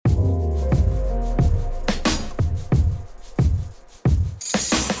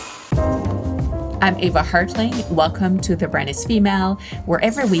I'm Ava Hartling. Welcome to The Brand is Female, where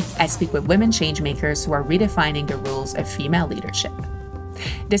every week I speak with women changemakers who are redefining the rules of female leadership.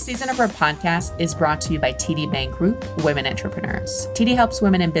 This season of our podcast is brought to you by TD Bank Group Women Entrepreneurs. TD helps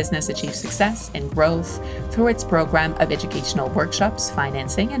women in business achieve success and growth through its program of educational workshops,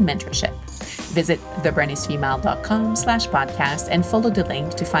 financing, and mentorship. Visit thebrandisfemale.com/podcast and follow the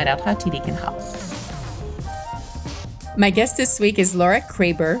link to find out how TD can help. My guest this week is Laura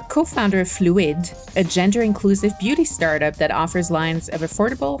Kraber, co-founder of Fluide, a gender-inclusive beauty startup that offers lines of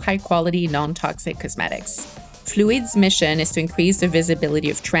affordable, high-quality, non-toxic cosmetics. Fluide's mission is to increase the visibility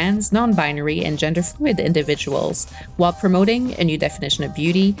of trans, non-binary, and gender-fluid individuals while promoting a new definition of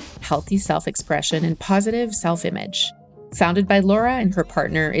beauty, healthy self-expression, and positive self-image. Founded by Laura and her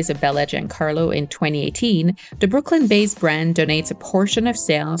partner Isabella Giancarlo in 2018, the Brooklyn-based brand donates a portion of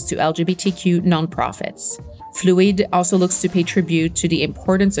sales to LGBTQ nonprofits. Fluide also looks to pay tribute to the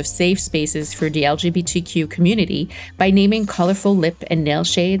importance of safe spaces for the LGBTQ community by naming colorful lip and nail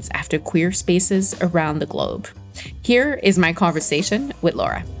shades after queer spaces around the globe. Here is my conversation with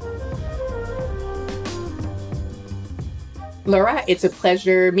Laura. Laura, it's a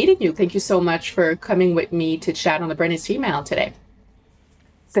pleasure meeting you. Thank you so much for coming with me to chat on The Brand is Female today.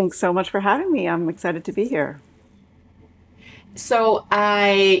 Thanks so much for having me. I'm excited to be here. So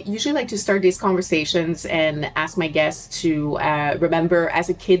I usually like to start these conversations and ask my guests to remember as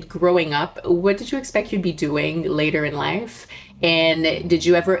a kid growing up, what did you expect you'd be doing later in life? And did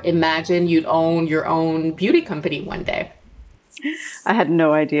you ever imagine you'd own your own beauty company one day? I had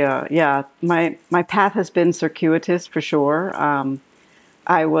no idea. Yeah, my path has been circuitous for sure.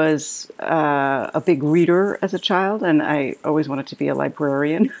 I was a big reader as a child, and I always wanted to be a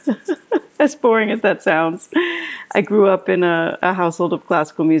librarian, as boring as that sounds. I grew up in a household of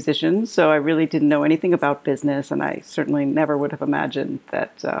classical musicians, so I really didn't know anything about business, and I certainly never would have imagined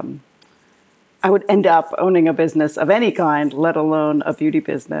that I would end up owning a business of any kind, let alone a beauty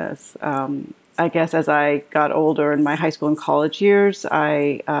business. I guess as I got older in my high school and college years,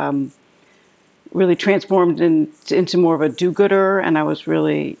 I really transformed into more of a do-gooder, and I was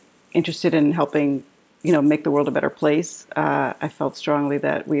really interested in helping, make the world a better place. I felt strongly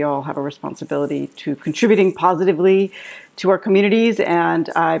that we all have a responsibility to contributing positively to our communities, and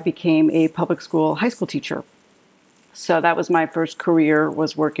I became a public school high school teacher. So that was my first career,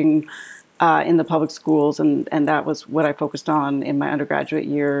 was working in the public schools, and that was what I focused on in my undergraduate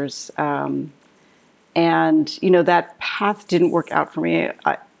years. That path didn't work out for me.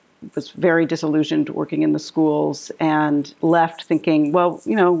 I was very disillusioned working in the schools and left thinking, well,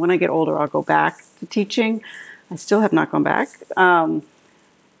 when I get older, I'll go back to teaching. I still have not gone back.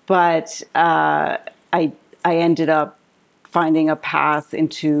 But I ended up finding a path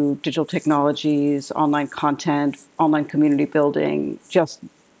into digital technologies, online content, online community building, just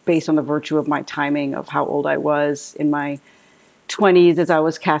based on the virtue of my timing of how old I was in my 20s as I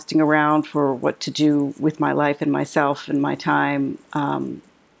was casting around for what to do with my life and myself and my time.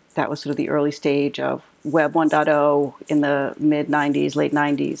 That was sort of the early stage of Web 1.0 in the mid 90s, late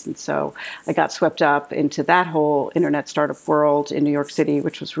 90s. And so I got swept up into that whole internet startup world in New York City,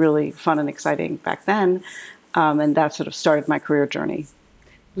 which was really fun and exciting back then. And that sort of started my career journey.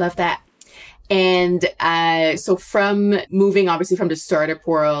 Love that. And so from moving, obviously, from the startup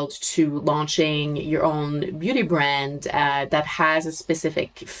world to launching your own beauty brand that has a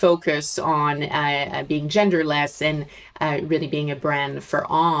specific focus on being genderless and really being a brand for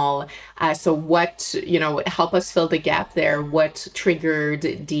all. So what, help us fill the gap there. What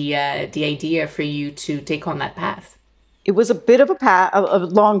triggered the idea for you to take on that path? It was a bit of a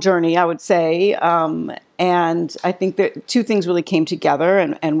long journey, I would say. And I think that two things really came together.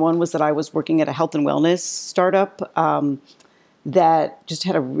 And one was that I was working at a health and wellness startup that just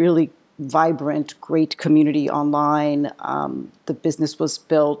had a really vibrant, great community online. The business was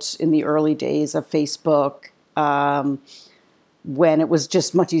built in the early days of Facebook, when it was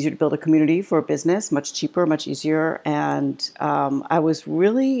just much easier to build a community for a business, much cheaper, much easier. And I was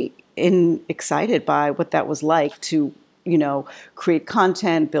really excited by what that was like to create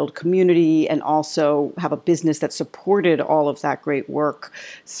content, build community, and also have a business that supported all of that great work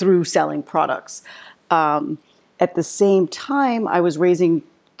through selling products. At the same time, I was raising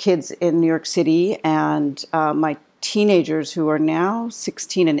kids in New York City, and my teenagers, who are now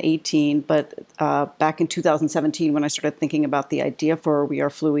 16 and 18, but back in 2017, when I started thinking about the idea for We Are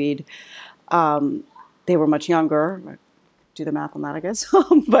Fluide, they were much younger, do the math on that, I guess.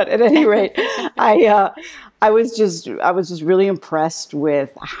 But at any rate, I was just really impressed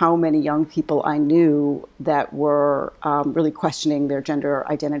with how many young people I knew that were really questioning their gender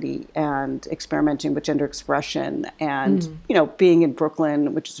identity and experimenting with gender expression. And, being in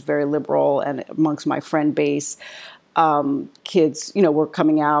Brooklyn, which is very liberal, and amongst my friend base, kids, were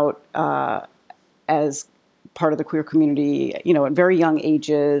coming out as part of the queer community, at very young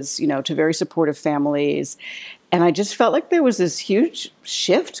ages, to very supportive families. And I just felt like there was this huge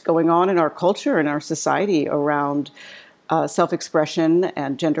shift going on in our culture and our society around self-expression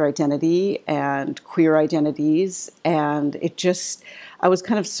and gender identity and queer identities. And I was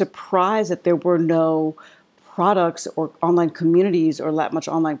kind of surprised that there were no products or online communities or that much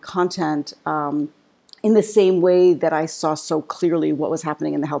online content in the same way that I saw so clearly what was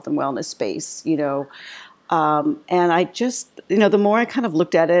happening in the health and wellness space, and I just, the more I kind of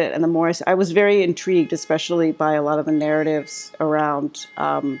looked at it and the more I was very intrigued, especially by a lot of the narratives around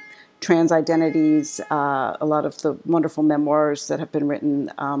trans identities, a lot of the wonderful memoirs that have been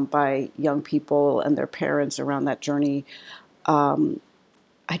written by young people and their parents around that journey. I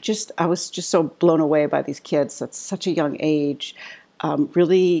was just so blown away by these kids at such a young age,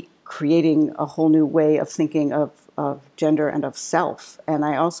 really creating a whole new way of thinking of gender and of self. And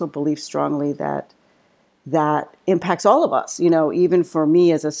I also believe strongly that impacts all of us, even for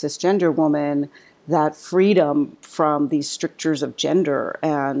me as a cisgender woman, that freedom from these strictures of gender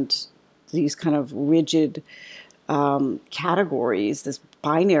and these kind of rigid categories, this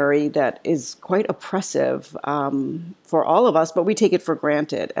binary that is quite oppressive for all of us, but we take it for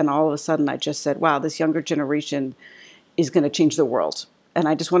granted. And all of a sudden I just said, wow, this younger generation is going to change the world. And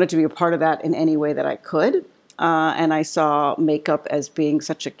I just wanted to be a part of that in any way that I could. And I saw makeup as being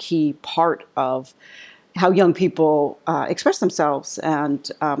such a key part of how young people express themselves. And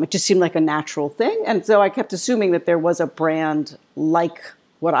it just seemed like a natural thing. And so I kept assuming that there was a brand like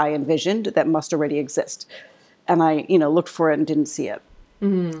what I envisioned that must already exist. And I, looked for it and didn't see it.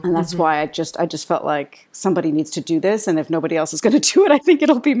 Mm-hmm. And that's why I just felt like somebody needs to do this. And if nobody else is going to do it, I think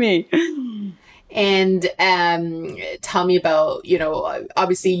it'll be me. And tell me about,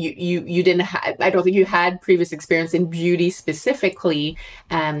 obviously you didn't I don't think you had previous experience in beauty specifically.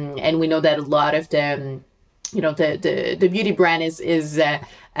 And we know that a lot of the, the beauty brand is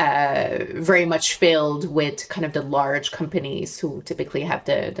very much filled with kind of the large companies who typically have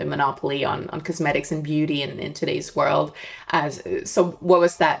the monopoly on cosmetics and beauty in today's world. So what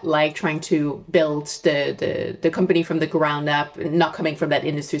was that like, trying to build the company from the ground up, not coming from that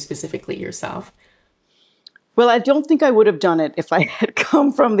industry specifically yourself? Well, I don't think I would have done it if I had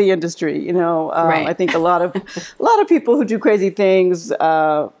come from the industry. Right. I think a lot of people who do crazy things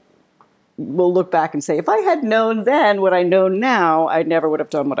will look back and say, if I had known then what I know now, I never would have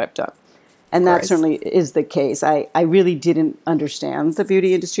done what I've done. And that certainly is the case. I really didn't understand the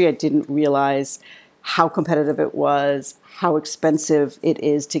beauty industry. I didn't realize how competitive it was, how expensive it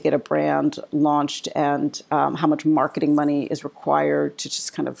is to get a brand launched, and how much marketing money is required to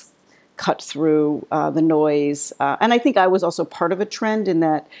just kind of cut through the noise. And I think I was also part of a trend in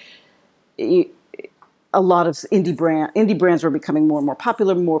that a lot of indie brands were becoming more and more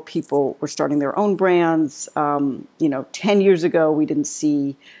popular. More people were starting their own brands. 10 years ago, we didn't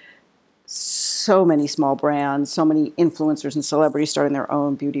see so many small brands, so many influencers and celebrities starting their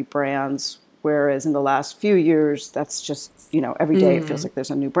own beauty brands. Whereas in the last few years, that's just, every day it feels like there's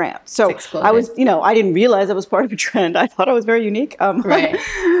a new brand. So I was, I didn't realize I was part of a trend. I thought I was very unique. Right.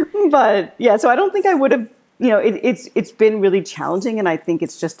 But yeah, so I don't think I would have, it's been really challenging. And I think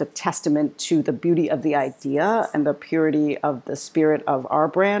it's just a testament to the beauty of the idea and the purity of the spirit of our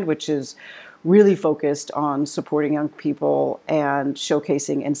brand, which is really focused on supporting young people and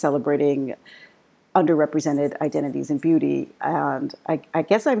showcasing and celebrating underrepresented identities in beauty. And I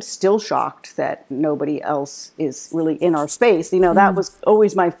guess I'm still shocked that nobody else is really in our space. That was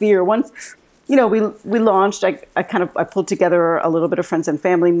always my fear. Once, we launched, I pulled together a little bit of friends and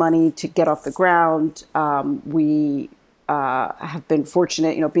family money to get off the ground. We have been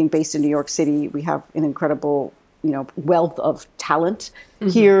fortunate, being based in New York City, we have an incredible wealth of talent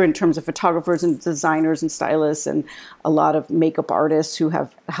here in terms of photographers and designers and stylists, and a lot of makeup artists who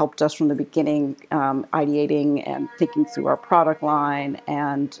have helped us from the beginning, ideating and thinking through our product line.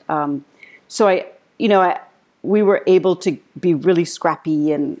 And so we were able to be really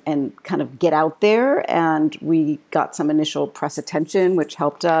scrappy and kind of get out there, and we got some initial press attention, which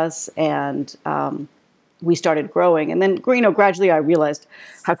helped us, and we started growing. And then, gradually I realized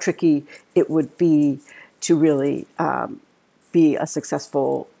how tricky it would be to really be a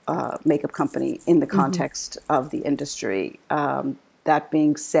successful makeup company in the context of the industry. That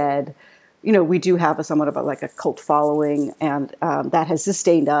being said, we do have a somewhat of a like a cult following, and that has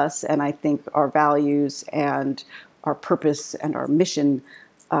sustained us. And I think our values and our purpose and our mission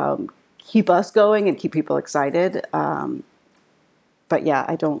keep us going and keep people excited. But yeah,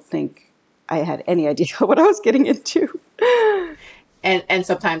 I don't think I had any idea what I was getting into. And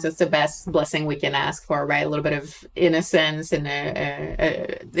sometimes it's the best blessing we can ask for, right? A little bit of innocence and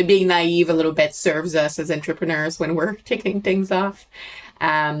being naive a little bit serves us as entrepreneurs when we're kicking things off.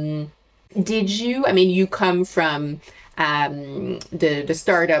 Um, did you? I mean, you come from the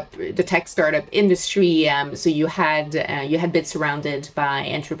startup, the tech startup industry. So you had been surrounded by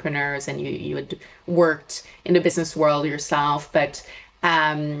entrepreneurs, and you had worked in the business world yourself. But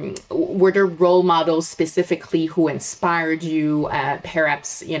were there role models specifically who inspired you?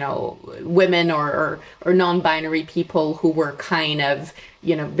 Perhaps women or non-binary people who were kind of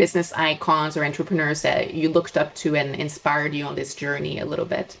business icons or entrepreneurs that you looked up to and inspired you on this journey a little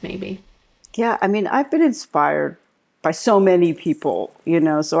bit, maybe. Yeah, I mean, I've been inspired by so many people,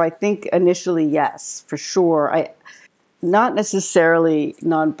 so I think initially, yes, for sure. Not necessarily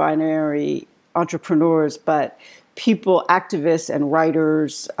non-binary entrepreneurs, but people, activists and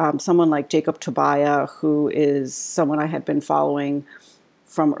writers, someone like Jacob Tobiah, who is someone I had been following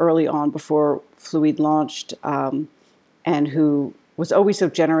from early on before Fluide launched, and who was always so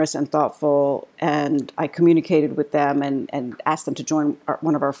generous and thoughtful. And I communicated with them and asked them to join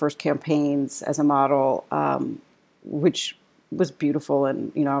one of our first campaigns as a model, which was beautiful.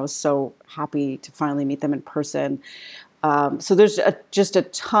 And, I was so happy to finally meet them in person. So there's just a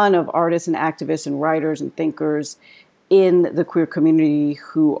ton of artists and activists and writers and thinkers in the queer community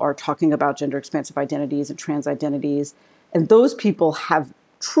who are talking about gender expansive identities and trans identities. And those people have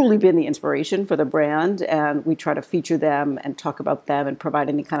truly been the inspiration for the brand. And we try to feature them and talk about them and provide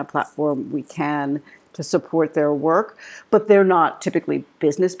any kind of platform we can to support their work. But they're not typically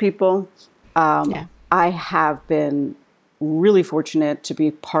business people. Yeah. I have been really fortunate to be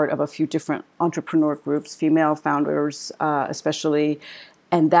part of a few different entrepreneur groups, female founders especially.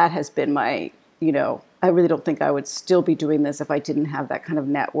 And that has been I really don't think I would still be doing this if I didn't have that kind of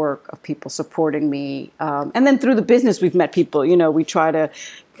network of people supporting me. And then through the business, we've met people. We try to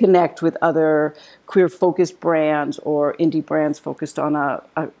connect with other queer-focused brands or indie brands focused on a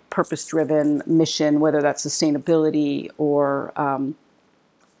purpose-driven mission, whether that's sustainability or,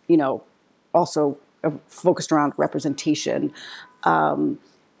 also focused around representation. And,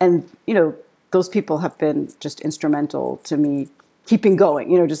 those people have been just instrumental to me keeping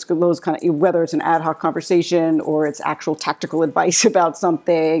going, just those kind of, whether it's an ad hoc conversation or it's actual tactical advice about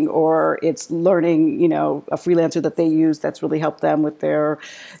something, or it's learning, a freelancer that they use that's really helped them with their,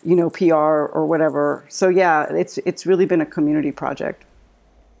 PR or whatever. So yeah, it's really been a community project.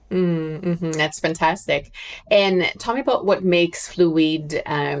 That's fantastic. And tell me about what makes Fluide,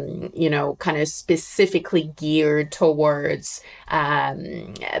 kind of specifically geared towards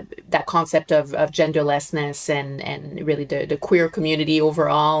that concept of genderlessness and really the queer community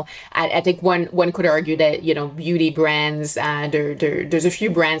overall. I think one could argue that, beauty brands, there's a few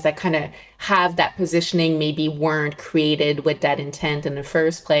brands that kind of have that positioning, maybe weren't created with that intent in the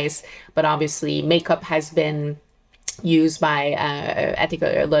first place. But obviously, makeup has been used by I think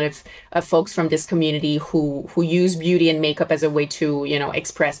a lot of folks from this community who use beauty and makeup as a way to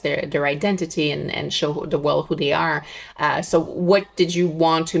express their identity and show the world who they are. So what did you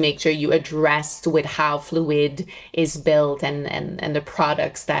want to make sure you addressed with how Fluide is built and the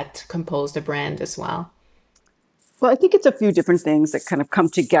products that compose the brand as well? Well, I think it's a few different things that kind of come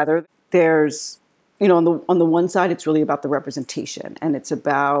together. There's, on the one side, it's really about the representation, and it's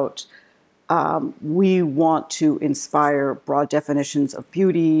about we want to inspire broad definitions of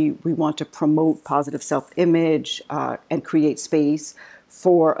beauty. We want to promote positive self-image and create space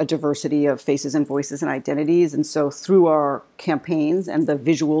for a diversity of faces and voices and identities. And so through our campaigns and the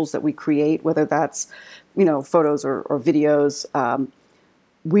visuals that we create, whether that's, photos or videos,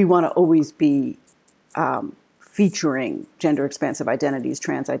 we want to always be featuring gender expansive identities,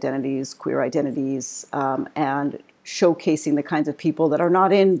 trans identities, queer identities, and showcasing the kinds of people that are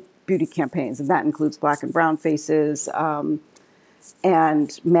not in beauty campaigns. And that includes Black and brown faces,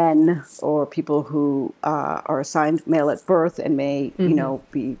 and men or people who are assigned male at birth and may,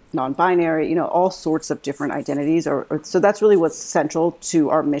 be non-binary, all sorts of different identities. So that's really what's central to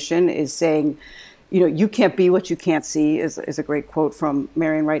our mission, is saying, you can't be what you can't see is a great quote from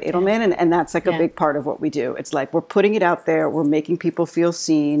Marian Wright Edelman. And that's like a big part of what we do. It's like, we're putting it out there. We're making people feel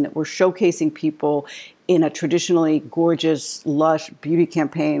seen. We're showcasing people in a traditionally gorgeous, lush beauty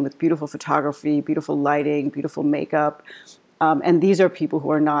campaign with beautiful photography, beautiful lighting, beautiful makeup. And these are people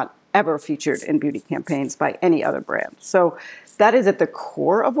who are not ever featured in beauty campaigns by any other brand. So that is at the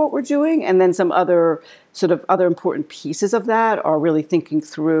core of what we're doing. And then some other sort of other important pieces of that are really thinking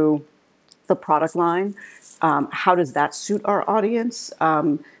through the product line. How does that suit our audience?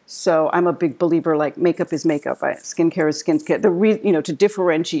 So I'm a big believer, like makeup is makeup, skincare is skincare. To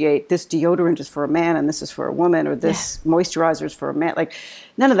differentiate, this deodorant is for a man and this is for a woman, or this moisturizer is for a man. Like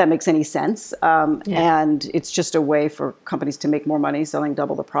none of that makes any sense. And it's just a way for companies to make more money selling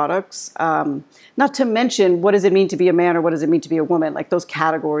double the products. Not to mention, what does it mean to be a man or what does it mean to be a woman? Like those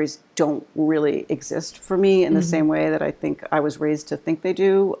categories don't really exist for me in the same way that I think I was raised to think they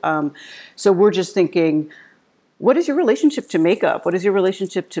do. So we're just thinking, what is your relationship to makeup? What is your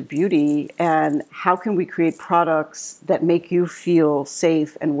relationship to beauty? And how can we create products that make you feel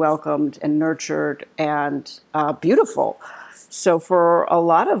safe and welcomed and nurtured and beautiful? So for a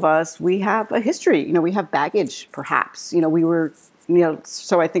lot of us, we have a history. We have baggage, perhaps.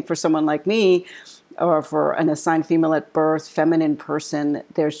 So I think for someone like me, or for an assigned female at birth, feminine person,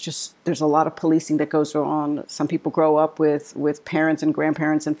 there's a lot of policing that goes on. Some people grow up with parents and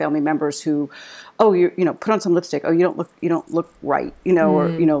grandparents and family members who, put on some lipstick. Oh, you don't look right, or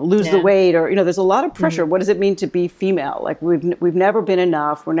lose the weight, or there's a lot of pressure. What does it mean to be female? Like we've never been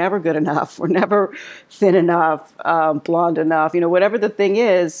enough. We're never good enough. We're never thin enough, blonde enough. Whatever the thing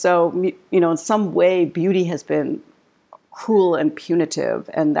is. So in some way, beauty has been cruel and punitive.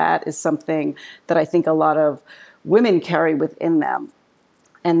 And that is something that I think a lot of women carry within them.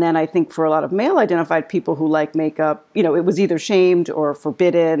 And then I think for a lot of male identified people who like makeup, it was either shamed or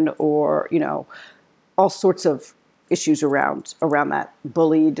forbidden or, all sorts of issues around that,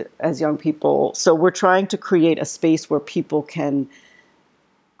 bullied as young people. So we're trying to create a space where people can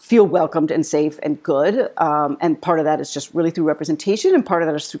feel welcomed and safe and good. And part of that is just really through representation. And part of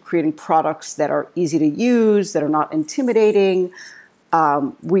that is through creating products that are easy to use, that are not intimidating.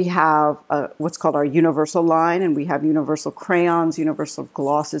 We have what's called our universal line, and we have universal crayons, universal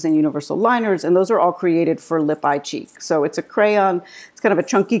glosses, and universal liners. And those are all created for lip, eye, cheek. So it's a crayon. It's kind of a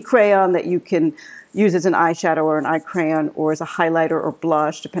chunky crayon that you can use as an eyeshadow or an eye crayon or as a highlighter or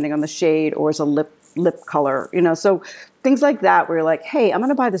blush, depending on the shade, or as a lip color. So things like that where you're like, hey, I'm going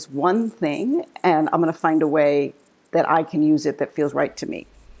to buy this one thing and I'm going to find a way that I can use it that feels right to me.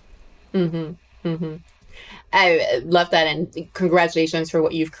 I love that, and congratulations for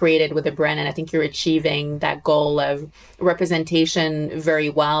what you've created with the brand. And I think you're achieving that goal of representation very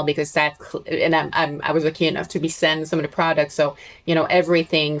well, because and I was lucky enough to be sent some of the products. So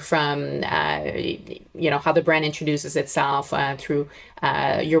everything from how the brand introduces itself through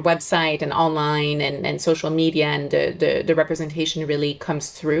your website and online and social media, and the representation really comes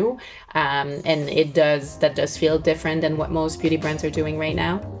through, and that does feel different than what most beauty brands are doing right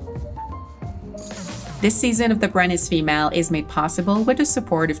now. This season of The Brand is Female is made possible with the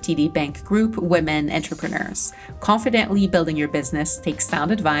support of TD Bank Group Women Entrepreneurs. Confidently building your business takes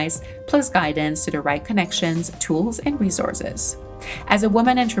sound advice, plus guidance to the right connections, tools, and resources. As a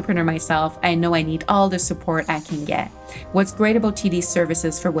woman entrepreneur myself, I know I need all the support I can get. What's great about TD's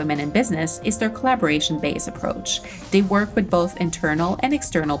services for women in business is their collaboration-based approach. They work with both internal and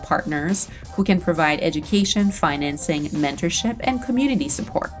external partners who can provide education, financing, mentorship, and community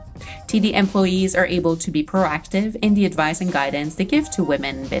support. TD employees are able to be proactive in the advice and guidance they give to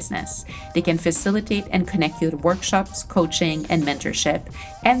women in business. They can facilitate and connect you to workshops, coaching, and mentorship,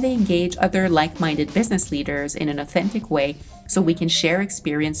 and they engage other like-minded business leaders in an authentic way so we can share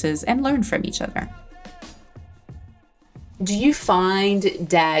experiences and learn from each other. Do you find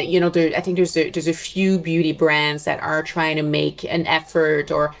that, I think there's a few beauty brands that are trying to make an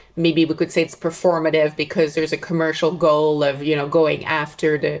effort, or maybe we could say it's performative because there's a commercial goal of, going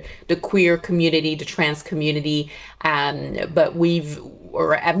after the queer community, the trans community. But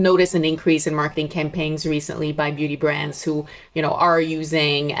I've noticed an increase in marketing campaigns recently by beauty brands who, are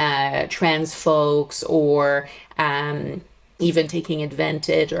using trans folks, or even taking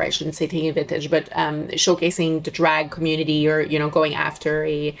advantage, or I shouldn't say taking advantage, but showcasing the drag community, or going after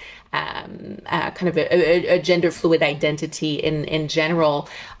a kind of a gender fluid identity in general.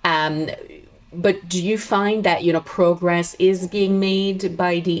 But do you find that progress is being made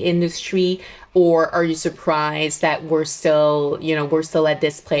by the industry, or are you surprised that we're still at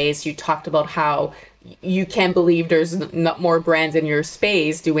this place? You talked about how you can't believe there's not more brands in your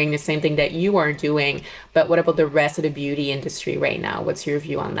space doing the same thing that you are doing. But what about the rest of the beauty industry right now? What's your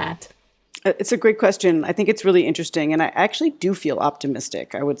view on that? It's a great question. I think it's really interesting. And I actually do feel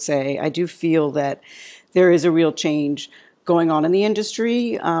optimistic, I would say. I do feel that there is a real change going on in the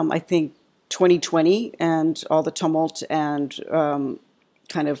industry. I think 2020 and all the tumult and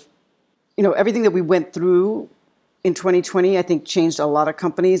kind of, everything that we went through in 2020, I think changed a lot of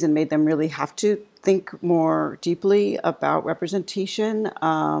companies and made them really have to think more deeply about representation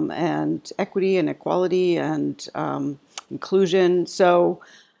and equity and equality and inclusion. So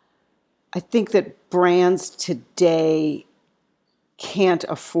I think that brands today can't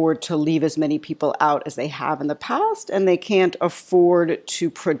afford to leave as many people out as they have in the past, and they can't afford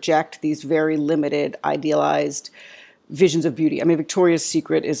to project these very limited, idealized visions of beauty. I mean, Victoria's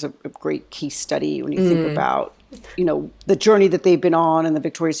Secret is a great case study when you think about, the journey that they've been on and the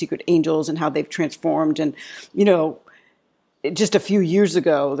Victoria's Secret angels and how they've transformed. And, just a few years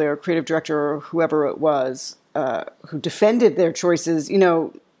ago, their creative director or whoever it was who defended their choices,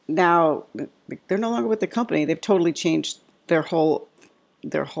 now they're no longer with the company. They've totally changed their whole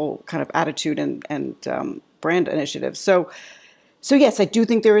kind of attitude and brand initiative. So yes, I do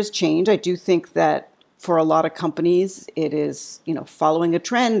think there is change. I do think that for a lot of companies, it is, following a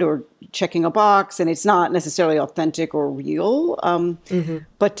trend or checking a box, and it's not necessarily authentic or real.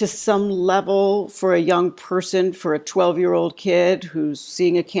 But to some level, for a young person, for a 12-year-old kid who's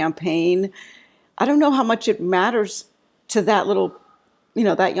seeing a campaign, I don't know how much it matters to that little,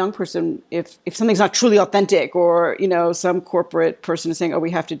 that young person if something's not truly authentic, or, some corporate person is saying, oh, we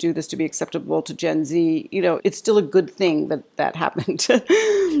have to do this to be acceptable to Gen Z. It's still a good thing that happened.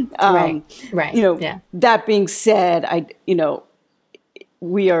 Right. Yeah. That being said,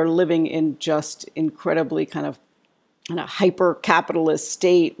 we are living in just incredibly kind of in a hyper capitalist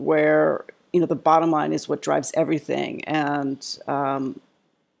state where, the bottom line is what drives everything. And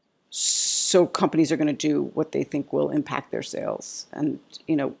so companies are going to do what they think will impact their sales. And,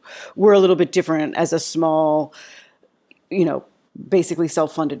 we're a little bit different as a small, basically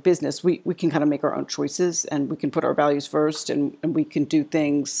self-funded business. We can kind of make our own choices, and we can put our values first, and we can do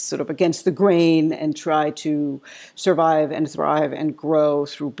things sort of against the grain and try to survive and thrive and grow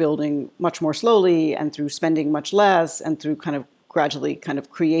through building much more slowly and through spending much less and through kind of gradually kind of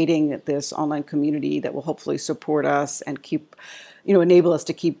creating this online community that will hopefully support us and keep, enable us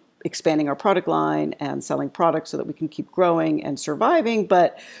to keep expanding our product line and selling products so that we can keep growing and surviving.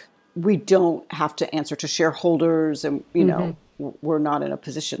 But we don't have to answer to shareholders, and, we're not in a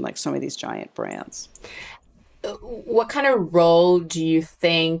position like some of these giant brands. What kind of role do you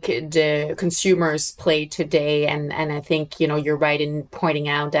think the consumers play today? And I think, you're right in pointing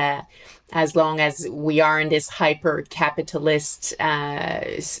out that as long as we are in this hyper capitalist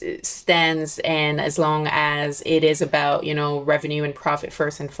stance, and as long as it is about, revenue and profit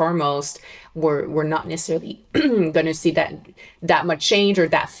first and foremost, we're not necessarily going to see that much change or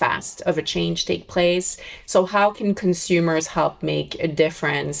that fast of a change take place. So how can consumers help make a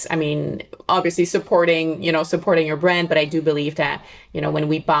difference? I mean, obviously supporting your brand, but I do believe that, when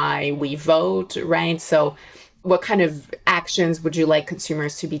we buy, we vote, right? So what kind of actions would you like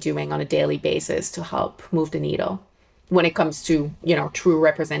consumers to be doing on a daily basis to help move the needle when it comes to, true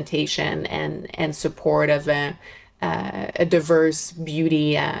representation and support of a diverse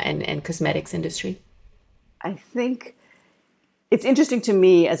beauty and cosmetics industry? I think it's interesting to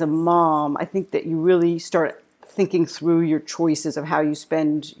me as a mom. I think that you really start thinking through your choices of how you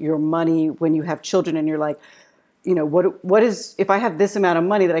spend your money when you have children, and you're like, what is, if I have this amount of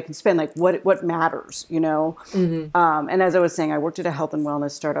money that I can spend, like what matters, And as I was saying, I worked at a health and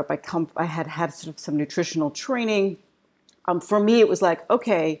wellness startup. I had sort of some nutritional training. For me, it was like,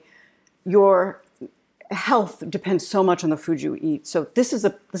 okay, your health depends so much on the food you eat. So this is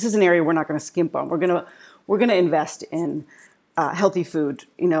an area we're not going to skimp on. We're going to invest in healthy food,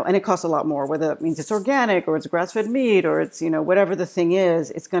 and it costs a lot more, whether that means it's organic or it's grass-fed meat or it's, whatever the thing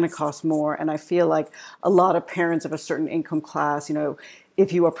is, it's going to cost more. And I feel like a lot of parents of a certain income class,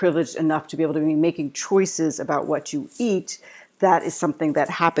 if you are privileged enough to be able to be making choices about what you eat, that is something that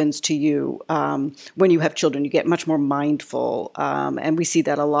happens to you when you have children. You get much more mindful. And we see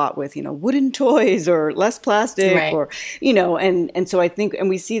that a lot with, wooden toys or less plastic, Right. or, and so I think, and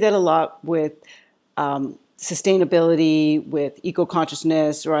we see that a lot with sustainability, with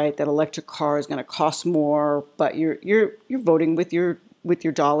eco-consciousness, right? That electric car is going to cost more, but you're voting with your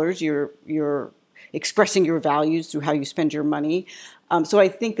dollars. You're expressing your values through how you spend your money. So I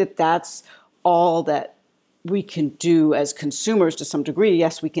think that that's all that we can do as consumers to some degree.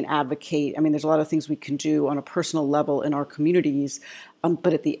 Yes, we can advocate. I mean, there's a lot of things we can do on a personal level in our communities,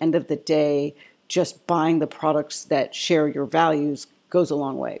 but at the end of the day, just buying the products that share your values goes a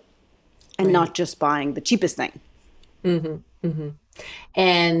long way. And Right. not just buying the cheapest thing.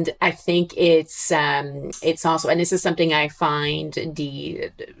 And I think it's also, and this is something I find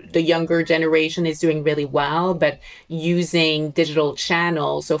the younger generation is doing really well, but using digital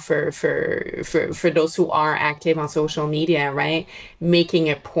channels. So for those who are active on social media, right, making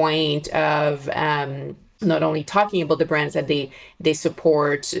a point of not only talking about the brands that they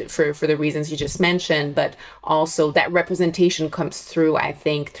support for the reasons you just mentioned, but also that representation comes through, I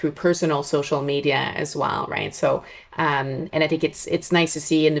think, through personal social media as well, right? So and I think it's nice to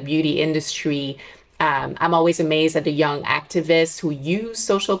see in the beauty industry. I'm always amazed at the young activists who use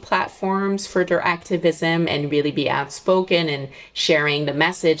social platforms for their activism and really be outspoken and sharing the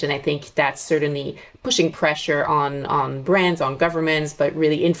message. And I think that's certainly pushing pressure on brands, on governments, but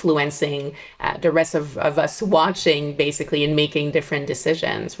really influencing the rest of us watching, basically, and making different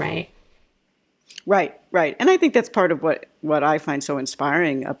decisions, right? Right, right. And I think that's part of what I find so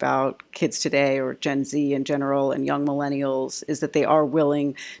inspiring about kids today, or Gen Z in general, and young millennials, is that they are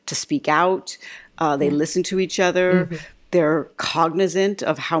willing to speak out. They Yeah. listen to each other. Hmm. They're cognizant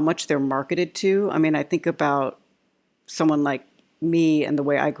of how much they're marketed to. I mean, I think about someone like me and the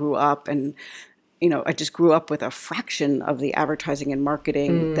way I grew up, and I just grew up with a fraction of the advertising and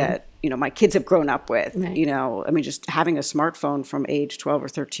marketing Mm, that my kids have grown up with. right. I mean, just having a smartphone from age 12 or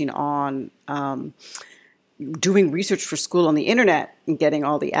 13 on, doing research for school on the internet and getting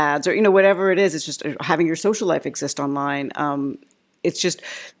all the ads, or whatever it is. It's just having your social life exist online. It's just,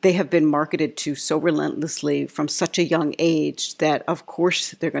 they have been marketed to so relentlessly from such a young age that of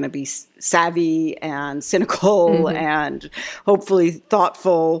course they're going to be savvy and cynical Hmm. and hopefully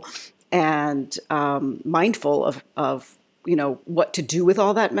thoughtful and mindful of what to do with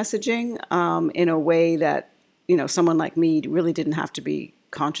all that messaging, in a way that someone like me really didn't have to be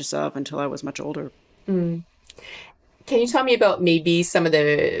conscious of until I was much older. Can you tell me about maybe some of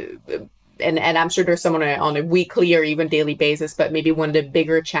and I'm sure there's some on a weekly or even daily basis, but maybe one of the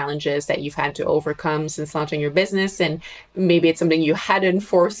bigger challenges that you've had to overcome since launching your business, and maybe it's something you hadn't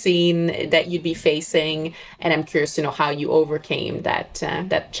foreseen that you'd be facing, and I'm curious to know how you overcame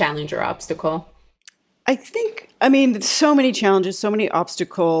that challenge or obstacle. I think, I mean, so many challenges, so many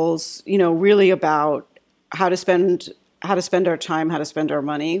obstacles, really about how to spend how to spend our time, how to spend our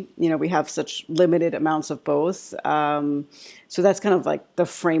money. We have such limited amounts of both. So that's kind of like the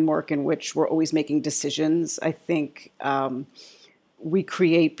framework in which we're always making decisions. I think we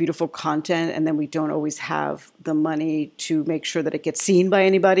create beautiful content, and then we don't always have the money to make sure that it gets seen by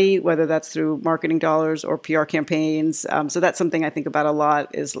anybody, whether that's through marketing dollars or PR campaigns. So that's something I think about a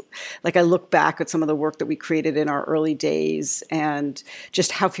lot, is like I look back at some of the work that we created in our early days and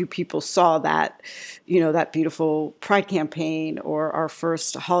just how few people saw that beautiful Pride campaign or our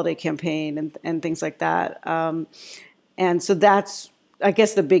first holiday campaign, and things like that. And so that's, I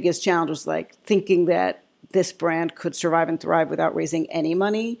guess, the biggest challenge, was like thinking that this brand could survive and thrive without raising any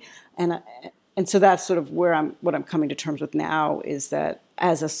money. And and so that's sort of what I'm coming to terms with now, is that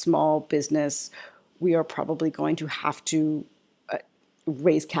as a small business, we are probably going to have to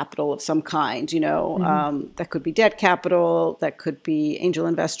raise capital of some kind. Hmm. That could be debt capital, that could be angel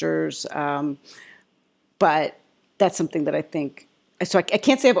investors, but that's something that I think. So I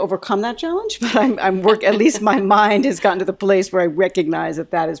can't say I've overcome that challenge, but I'm work. At least my mind has gotten to the place where I recognize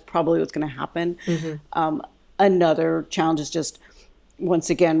that that is probably what's going to happen. Hmm. Another challenge is just, once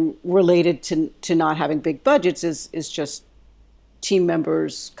again, related to not having big budgets, is just team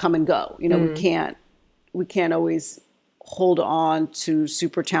members come and go. We can't always hold on to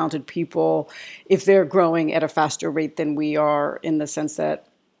super talented people if they're growing at a faster rate than we are, in the sense that,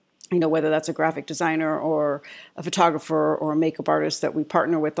 whether that's a graphic designer or a photographer or a makeup artist that we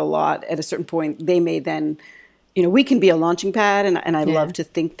partner with a lot, at a certain point, they may then, we can be a launching pad. And I Yeah. love to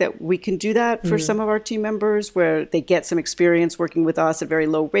think that we can do that for Mm. some of our team members, where they get some experience working with us at very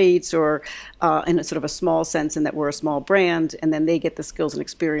low rates, or in a sort of a small sense, in that we're a small brand. And then they get the skills and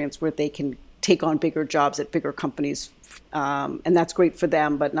experience where they can take on bigger jobs at bigger companies. And that's great for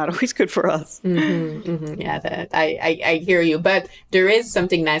them, but not always good for us. Hmm. Hmm. Yeah, I hear you, but there is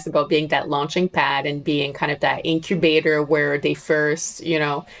something nice about being that launching pad and being kind of that incubator where they first,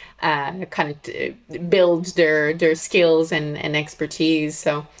 kind of build their skills and expertise.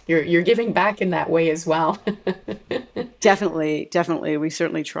 So you're giving back in that way as well. Definitely, definitely. We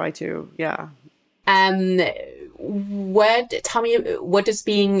certainly try to. Yeah. Um, tell me, what does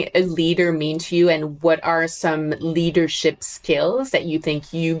being a leader mean to you, and what are some leadership skills that you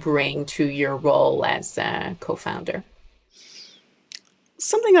think you bring to your role as a co-founder?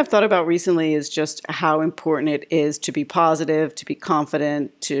 Something I've thought about recently is just how important it is to be positive, to be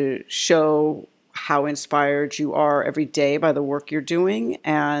confident, to show how inspired you are every day by the work you're doing.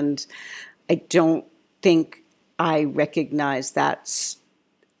 And I don't think I recognize that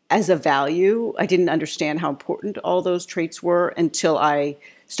as a value. I didn't understand how important all those traits were until I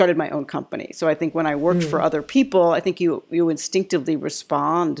started my own company. So I think when I worked for Mm. other people, I think you instinctively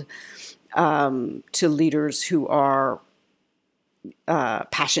respond to leaders who are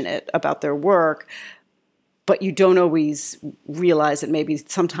passionate about their work. but you don't always realize that maybe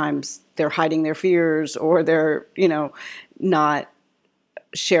sometimes they're hiding their fears, or they're, not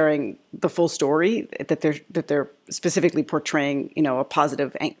sharing the full story, that they're specifically portraying, a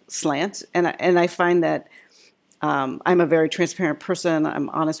positive slant. And I find that I'm a very transparent person. I'm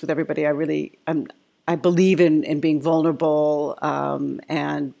honest with everybody. I believe in being vulnerable,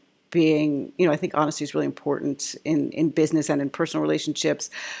 and being, I think honesty is really important in business and in personal relationships.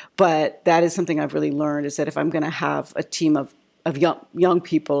 But that is something I've really learned, is that if I'm going to have a team of young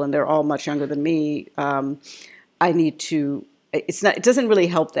people, and they're all much younger than me, I need to. It doesn't really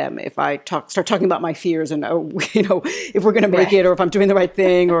help them if I start talking about my fears and, if we're going to make it, or if I'm doing the right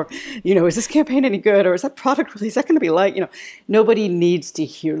thing, or, is this campaign any good, or is that product really, is that going to be like, nobody needs to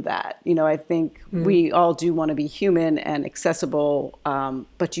hear that. I think we all do want to be human and accessible,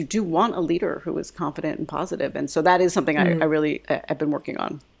 but you do want a leader who is confident and positive. And so that is something I really have been working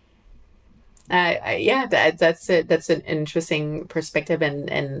on. That's it. That's an interesting perspective,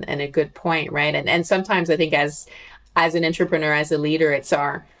 and a good point, right? And sometimes I think as an entrepreneur, as a leader, it's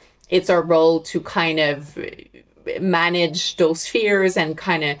our role to kind of manage those fears and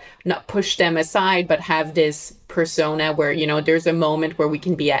kind of not push them aside, but have this persona where, there's a moment where we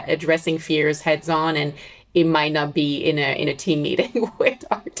can be addressing fears heads on, and it might not be in a team meeting with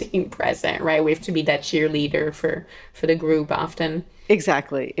our team present, right? We have to be that cheerleader for the group often.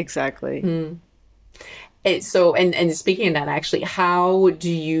 Exactly. So, and speaking of that, actually, how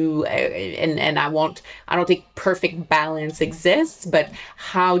do you, and I don't think perfect balance exists, but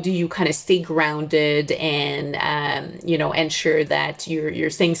how do you kind of stay grounded and, ensure that you're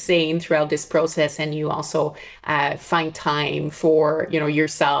staying sane throughout this process, and you also find time for,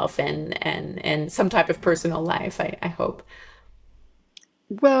 yourself and some type of personal life, I hope.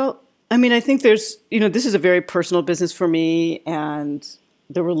 Well, I think there's, this is a very personal business for me, and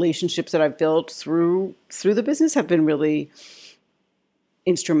the relationships that I've built through the business have been really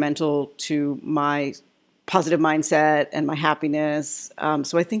instrumental to my positive mindset and my happiness.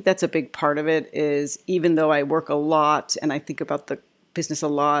 So I think that's a big part of it, is even though I work a lot and I think about the business a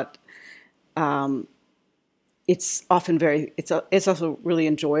lot, it's often it's also really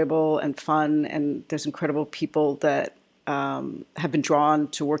enjoyable and fun. And there's incredible people that have been drawn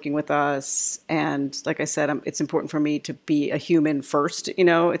to working with us. And like I said, it's important for me to be a human first,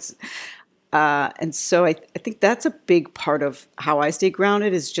 and so I think that's a big part of how I stay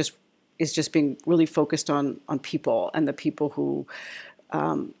grounded, is just being really focused on people, and the people who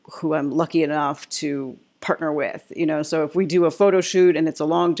I'm lucky enough to partner with, so if we do a photo shoot and it's a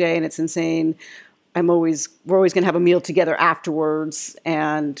long day and it's insane, we're always going to have a meal together afterwards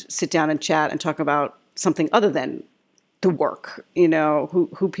and sit down and chat and talk about something other than the work,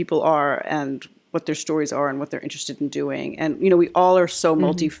 who people are and what their stories are and what they're interested in doing. And, we all are so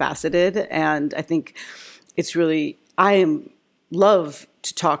multifaceted. And I think love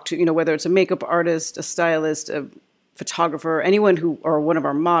to talk to, whether it's a makeup artist, a stylist, a photographer, anyone or one of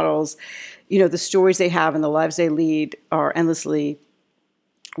our models, the stories they have and the lives they lead are endlessly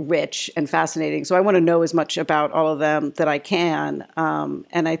rich and fascinating. So I want to know as much about all of them that I can.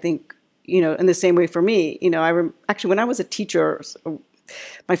 And I think, in the same way for me, actually, when I was a teacher,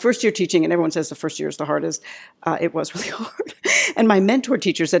 my first year teaching, and everyone says the first year is the hardest, it was really hard. And my mentor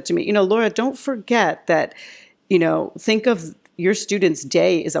teacher said to me, Laura, don't forget that, think of your student's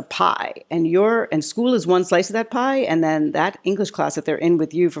day is a pie, and school is one slice of that pie. And then that English class that they're in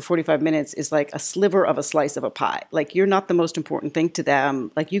with you for 45 minutes is like a sliver of a slice of a pie. Like, you're not the most important thing to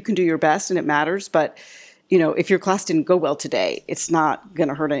them. Like, you can do your best and it matters, but if your class didn't go well today, it's not going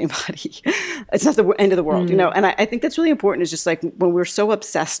to hurt anybody. It's not the end of the world, And I think that's really important, is just like when we're so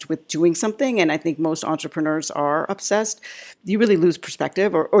obsessed with doing something, and I think most entrepreneurs are obsessed, you really lose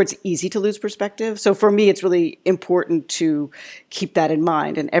perspective, or it's easy to lose perspective. So for me, it's really important to keep that in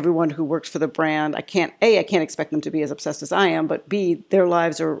mind. And everyone who works for the brand, I can't expect them to be as obsessed as I am, but B, their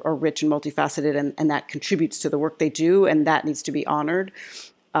lives are rich and multifaceted, and that contributes to the work they do, and that needs to be honored.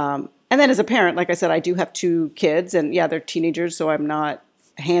 And then as a parent, like I said, I do have 2 kids, and yeah, they're teenagers, so I'm not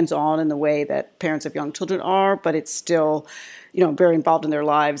hands-on in the way that parents of young children are, but it's still, I'm very involved in their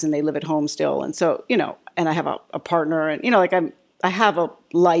lives, and they live at home still. And so, and I have a partner, and, I have a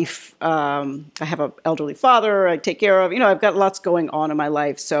life, I have an elderly father I take care of, I've got lots going on in my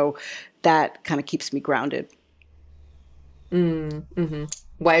life. So that kind of keeps me grounded. Mm-hmm.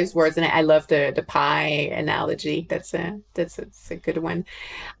 Wise words, and I love the pie analogy. That's a good one.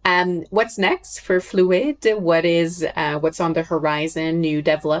 What's next for Fluide? What's on the horizon? New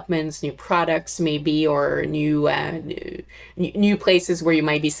developments, new products, maybe, or new places where you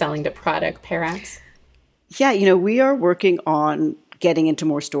might be selling the product, perhaps? Yeah, we are working on getting into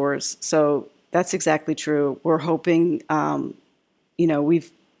more stores. So That's exactly true. We're hoping,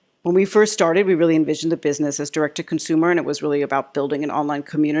 when we first started, we really envisioned the business as direct to consumer, and it was really about building an online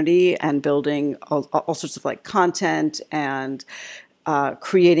community and building all sorts of like content and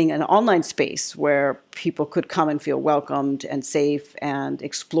creating an online space where people could come and feel welcomed and safe and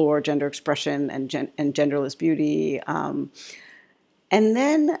explore gender expression and genderless beauty. And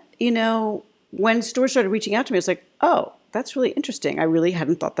then, when stores started reaching out to me, it's like, oh, that's really interesting. I really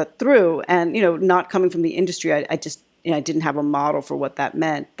hadn't thought that through. And, not coming from the industry, I just, I didn't have a model for what that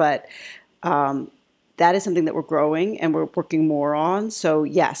meant. But that is something that we're growing and we're working more on. So,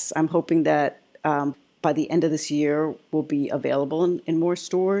 yes, I'm hoping that by the end of this year, we'll be available in more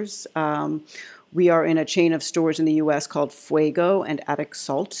stores. We are in a chain of stores in the U.S. called Fuego and Attic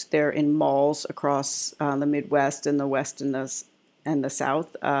Salt. They're in malls across the Midwest and the West and the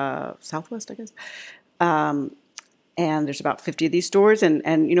South, Southwest, I guess. And there's about 50 of these stores, and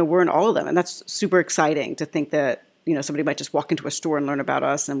we're in all of them, and that's super exciting to think that somebody might just walk into a store and learn about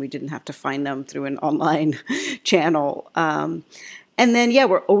us, and we didn't have to find them through an online channel. And then,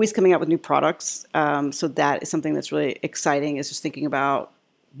 we're always coming out with new products. So that is something that's really exciting, is just thinking about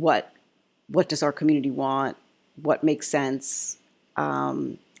what does our community want, what makes sense,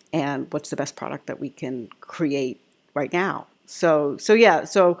 and what's the best product that we can create right now. So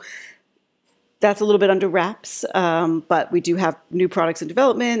that's a little bit under wraps, but we do have new products in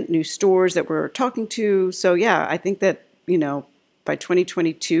development, new stores that we're talking to. So I think that by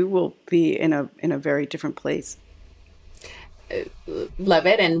 2022 we'll be in a very different place. Love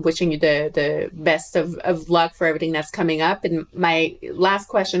it, and wishing you the best of luck for everything that's coming up. And my last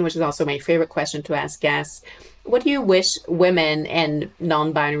question, which is also my favorite question to ask guests, what do you wish women and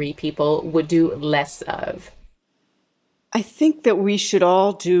non-binary people would do less of? I think that we should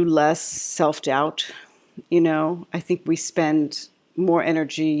all do less self-doubt. I think we spend more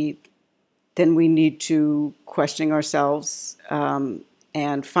energy than we need to questioning ourselves,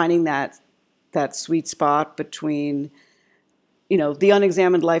 and finding that sweet spot between the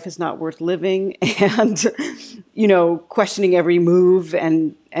unexamined life is not worth living, and questioning every move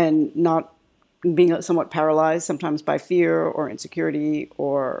and not being somewhat paralyzed sometimes by fear or insecurity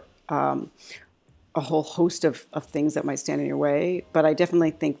or a whole host of things that might stand in your way. But I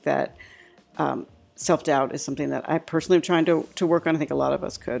definitely think that self-doubt is something that I personally am trying to work on. I think a lot of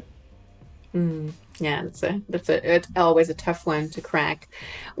us could. Yeah, it's always a tough one to crack.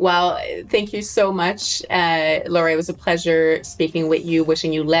 Well, thank you so much, Laura. It was a pleasure speaking with you.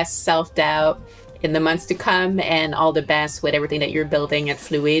 Wishing you less self-doubt in the months to come, and all the best with everything that you're building at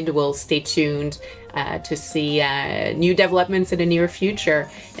Fluide. We'll stay tuned to see new developments in the near future.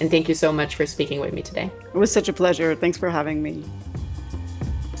 And thank you so much for speaking with me today. It was such a pleasure. Thanks for having me.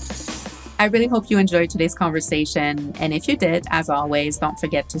 I really hope you enjoyed today's conversation. And if you did, as always, don't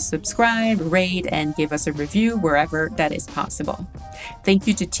forget to subscribe, rate, and give us a review wherever that is possible. Thank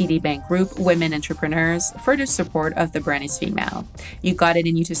you to TD Bank Group Women Entrepreneurs for their support of The Brand is Female. You got it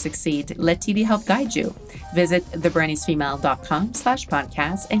in you to succeed. Let TD help guide you. Visit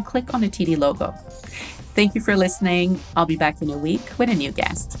thebrandisfemale.com/podcast and click on the TD logo. Thank you for listening. I'll be back in a week with a new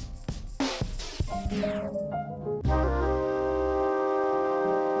guest.